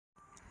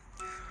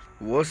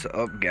What's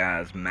up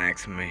guys,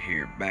 Maxima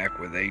here, back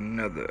with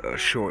another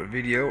short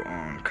video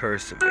on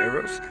Curse of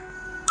Aros.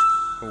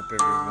 Hope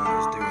everyone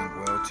is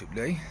doing well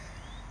today.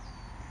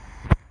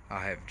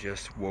 I have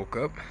just woke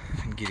up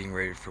and getting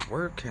ready for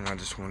work, and I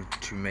just wanted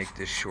to make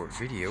this short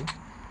video.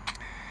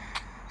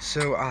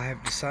 So I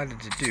have decided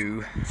to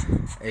do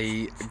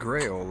a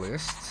Grail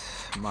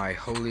list, my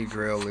Holy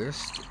Grail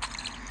list,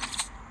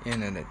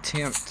 in an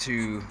attempt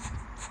to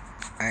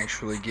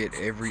actually get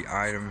every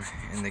item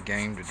in the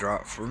game to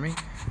drop for me.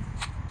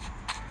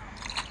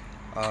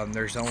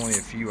 There's only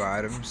a few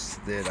items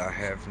that I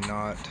have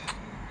not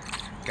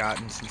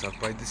gotten since I've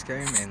played this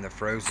game, and the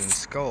Frozen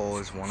Skull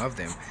is one of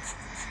them.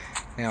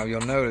 Now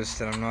you'll notice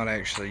that I'm not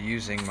actually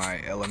using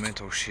my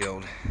elemental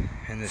shield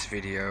in this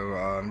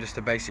video. Just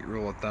a basic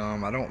rule of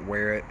thumb, I don't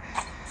wear it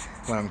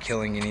when I'm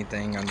killing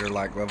anything under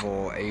like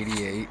level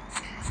 88.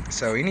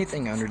 So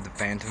anything under the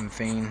Phantom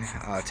Fiend,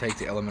 take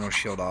the elemental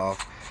shield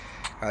off.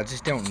 I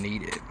just don't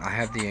need it. I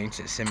have the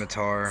ancient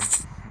scimitar,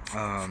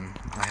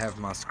 I have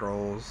my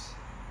scrolls.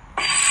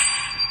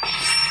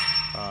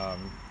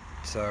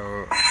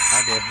 So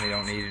I definitely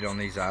don't need it on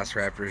these ice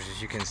raptors.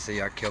 As you can see,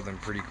 I killed them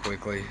pretty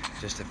quickly,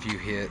 just a few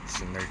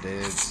hits and they're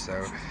dead,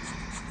 so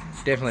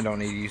definitely don't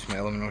need to use my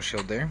elemental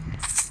shield there.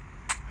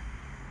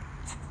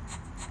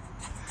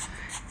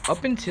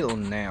 Up until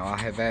now, I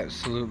have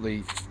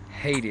absolutely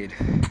hated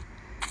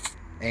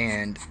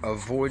and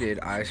avoided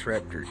ice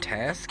raptor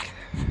task.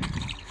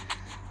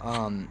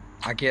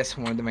 I guess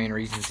one of the main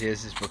reasons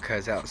is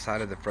because outside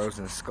of the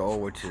Frozen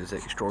Skull, which is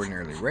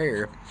extraordinarily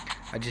rare,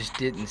 I just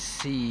didn't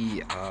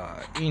see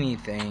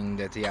anything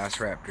that the ice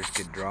raptors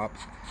could drop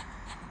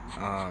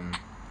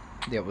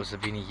that was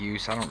of any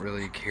use. I don't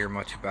really care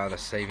much about a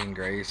saving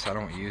grace. I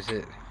don't use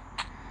it.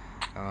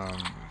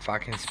 If I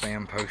can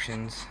spam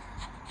potions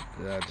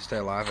to stay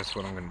alive, that's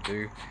what I'm going to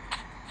do.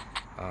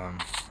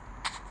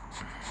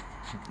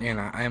 And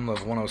I am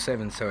level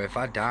 107, so if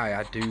I die,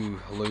 I do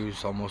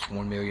lose almost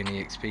 1 million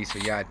EXP. So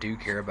yeah, I do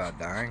care about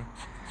dying,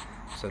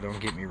 so don't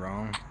get me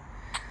wrong.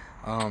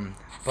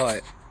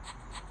 But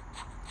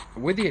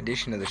with the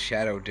addition of the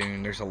Shadow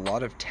Dune, there's a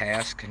lot of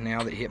tasks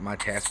now that hit my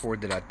task board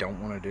that I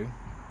don't want to do.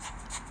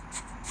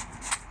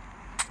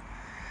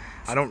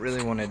 I don't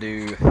really want to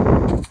do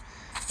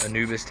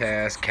Anubis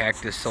task,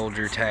 Cactus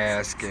Soldier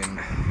task, and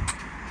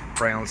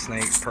brown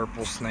snakes,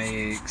 purple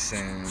snakes,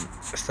 and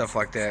stuff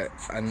like that.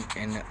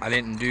 And I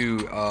didn't do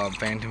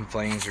Phantom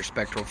Flames or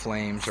Spectral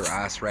Flames or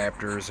Ice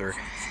Raptors or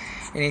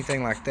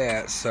anything like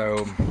that.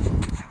 So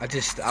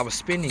I was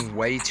spending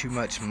way too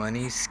much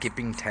money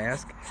skipping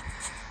tasks.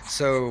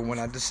 So when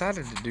I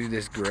decided to do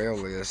this Grail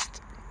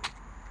list,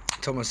 I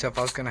told myself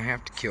I was going to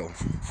have to kill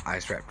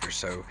Ice Raptors.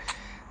 So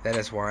that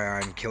is why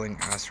I'm killing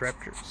Ice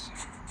Raptors.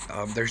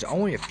 There's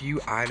only a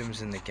few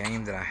items in the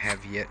game that I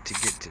have yet to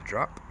get to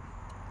drop.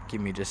 Give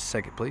me just a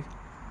second, please.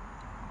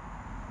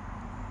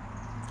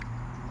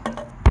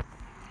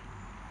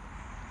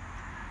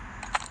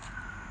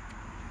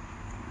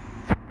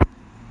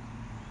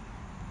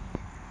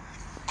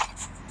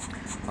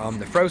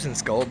 The Frozen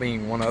Skull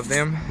being one of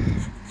them.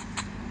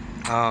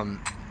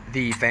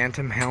 The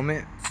Phantom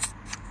Helmet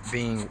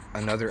being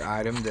another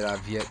item that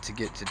I've yet to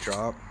get to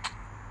drop.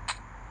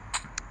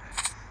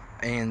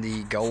 And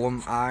the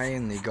Golem Eye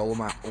and the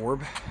Golem Eye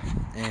Orb.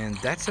 And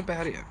that's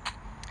about it.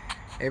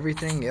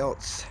 Everything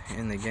else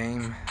in the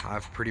game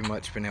I've pretty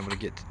much been able to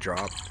get to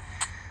drop.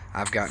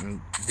 I've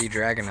gotten the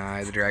Dragon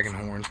Eye, the Dragon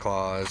Horns,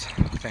 Claws,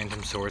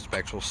 Phantom Sword,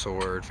 Spectral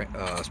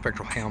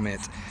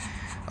Helmet,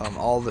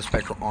 all the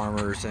Spectral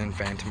Armors and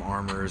Phantom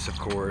Armors, of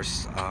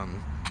course,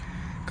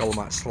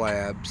 Golemite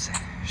Slabs,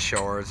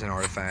 Shards and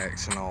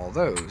Artifacts, and all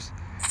those.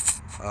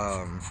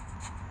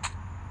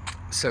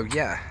 So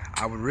yeah,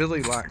 I would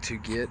really like to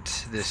get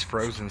this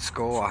Frozen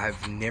Skull. I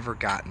have never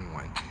gotten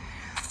one.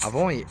 I've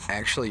only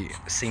actually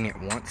seen it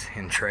once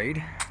in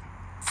trade.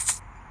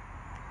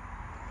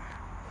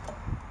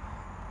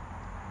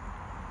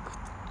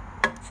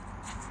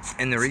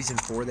 And the reason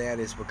for that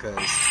is because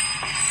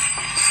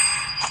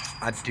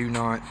I do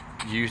not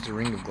use the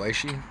Ring of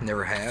Glacier,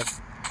 never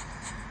have.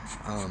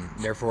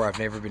 Therefore, I've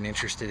never been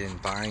interested in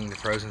buying the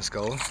Frozen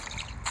Skull.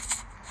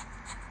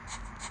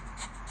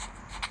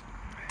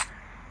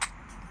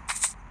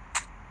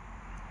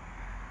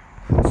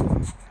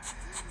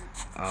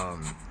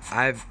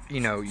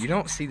 You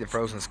don't see the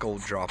Frozen Skull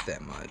drop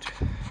that much.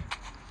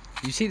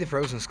 You see the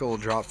Frozen Skull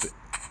drop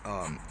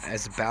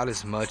as about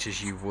as much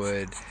as you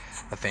would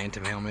a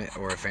Phantom Helmet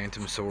or a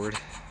Phantom Sword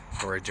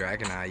or a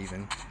Dragon Eye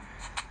even.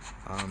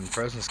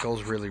 Frozen Skull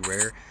is really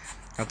rare.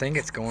 I think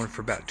it's going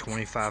for about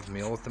 25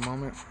 mil at the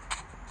moment.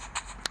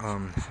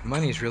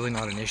 Money is really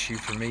not an issue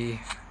for me.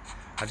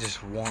 I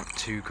just want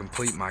to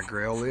complete my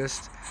Grail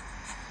list.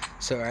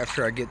 So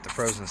after I get the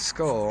Frozen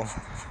Skull,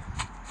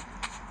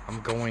 I'm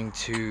going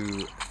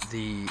to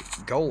the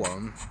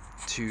Golem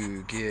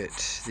to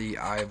get the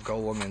Eye of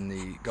Golem and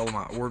the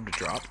Golemite Orb to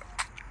drop.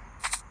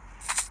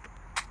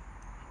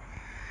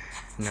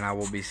 And then I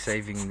will be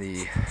saving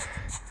the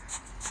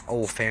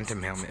old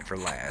Phantom Helmet for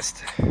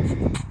last.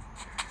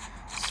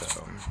 So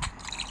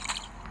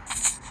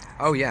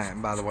Oh yeah,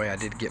 and by the way, I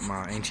did get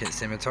my ancient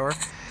scimitar.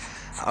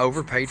 I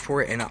overpaid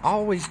for it, and I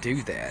always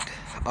do that.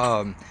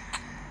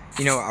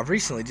 You know, I've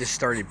recently just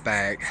started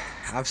back.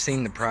 I've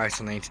seen the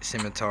price on ancient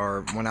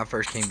scimitar when I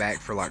first came back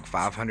for like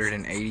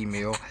 580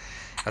 mil.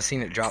 I've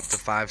seen it drop to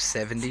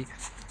 570,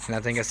 and I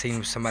think I've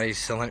seen somebody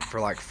selling it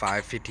for like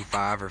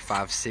 555 or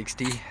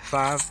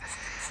 565.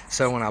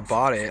 So when I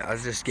bought it, I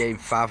just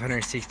gave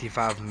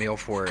 565 mil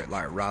for it,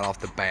 like right off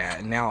the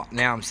bat. And now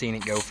I'm seeing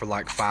it go for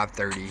like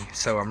 530.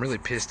 So I'm really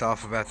pissed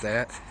off about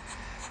that.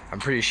 I'm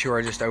pretty sure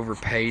I just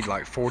overpaid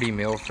like 40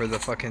 mil for the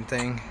fucking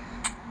thing.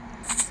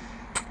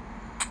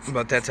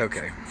 But that's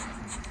okay.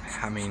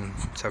 I mean,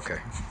 it's okay.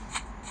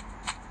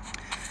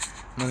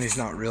 Money's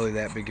not really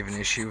that big of an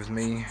issue with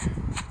me.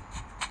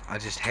 I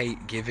just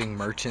hate giving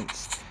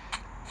merchants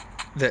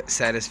that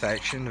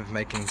satisfaction of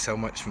making so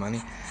much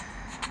money.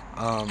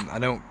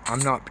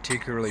 I'm not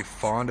particularly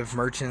fond of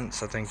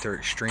merchants. I think they're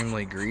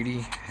extremely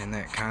greedy, and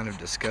that kind of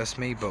disgusts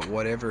me, but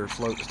whatever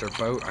floats their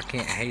boat, I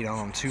can't hate on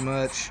them too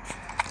much.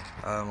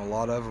 A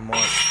lot of them are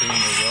extremely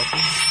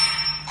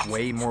wealthy,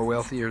 way more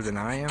wealthier than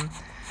I am,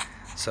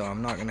 so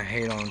I'm not gonna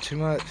hate on them too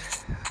much.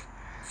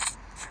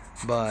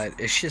 But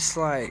it's just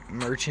like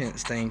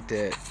merchants think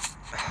that,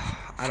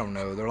 I don't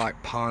know, they're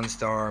like Pawn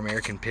Star,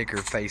 American Picker,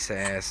 face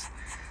ass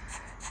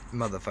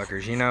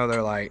motherfuckers. You know,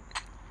 they're like,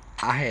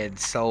 I had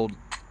sold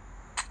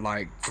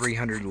like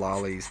 300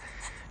 lollies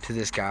to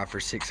this guy for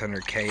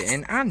 600K,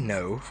 and I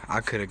know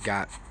I could have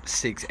got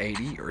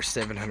 680 or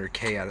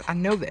 700K out of it. I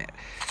know that,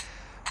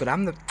 but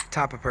I'm the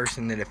type of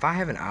person that if I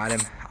have an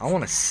item, I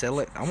want to sell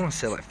it. I want to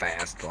sell it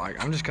fast.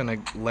 Like, I'm just gonna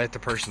let the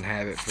person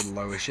have it for the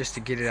lowest just to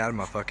get it out of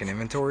my fucking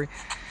inventory.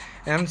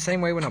 And I'm the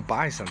same way when I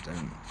buy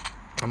something.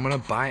 I'm gonna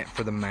buy it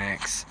for the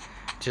max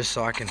just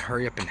so I can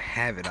hurry up and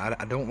have it.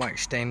 I don't like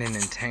standing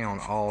in town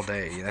all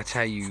day. That's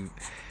how you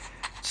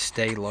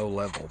stay low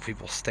level.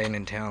 People stand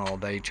in town all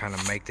day trying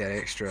to make that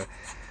extra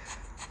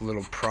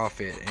little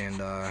profit. And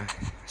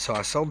so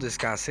I sold this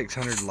guy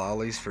 300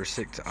 lollies for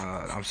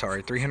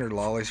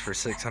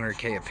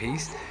 600K a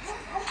piece,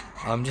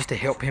 just to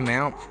help him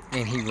out.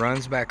 And he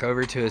runs back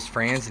over to his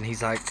friends and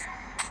he's like,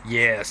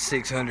 yeah,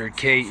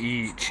 600K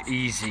each,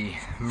 easy,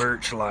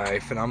 merch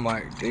life. And I'm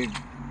like, dude,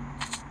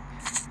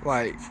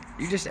 like,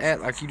 you just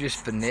act like you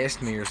just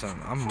finessed me or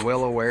something. I'm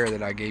well aware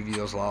that I gave you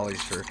those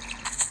lollies for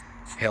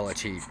hella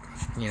cheap.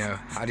 You know,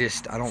 I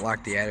don't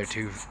like the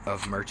attitude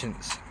of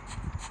merchants.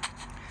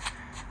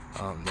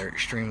 They're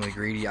extremely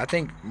greedy. I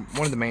think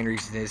one of the main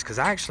reasons is because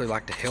I actually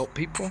like to help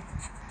people.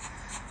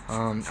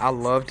 I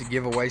love to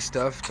give away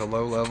stuff to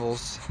low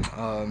levels.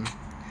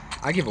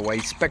 I give away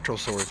spectral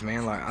swords,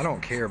 man. Like, I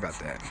don't care about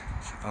that.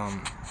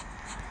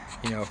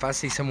 You know, if I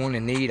see someone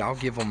in need, I'll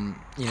give them,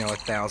 you know,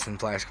 1,000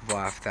 flask of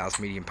life,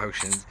 1,000 medium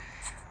potions,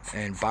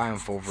 and buy them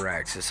full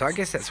Viraxis. So I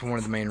guess that's one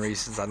of the main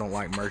reasons I don't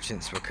like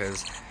merchants,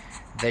 because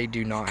they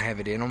do not have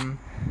it in them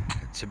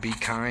to be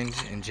kind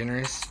and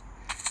generous.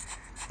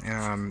 And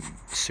I'm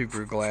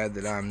super glad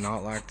that I'm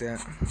not like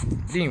that.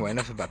 But anyway,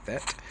 enough about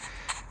that.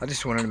 I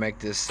just wanted to make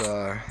this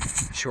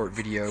short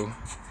video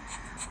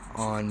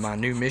on my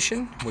new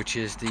mission, which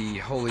is the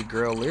Holy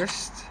Grail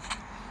list.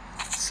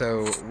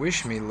 So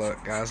wish me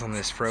luck, guys, on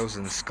this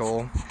frozen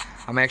skull.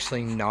 I'm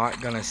actually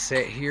not gonna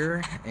sit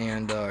here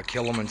and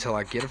kill them until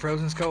I get a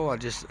frozen skull. I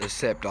just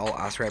accept all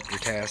Ice Raptor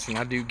tasks, and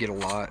I do get a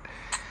lot,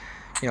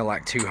 you know,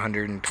 like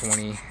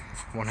 220,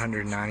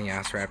 190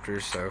 Ice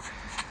Raptors, so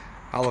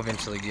I'll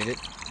eventually get it.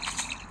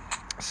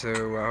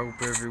 So I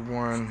hope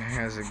everyone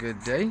has a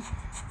good day,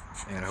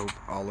 and I hope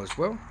all is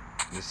well.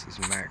 This is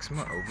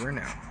Maxima, over and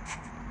out.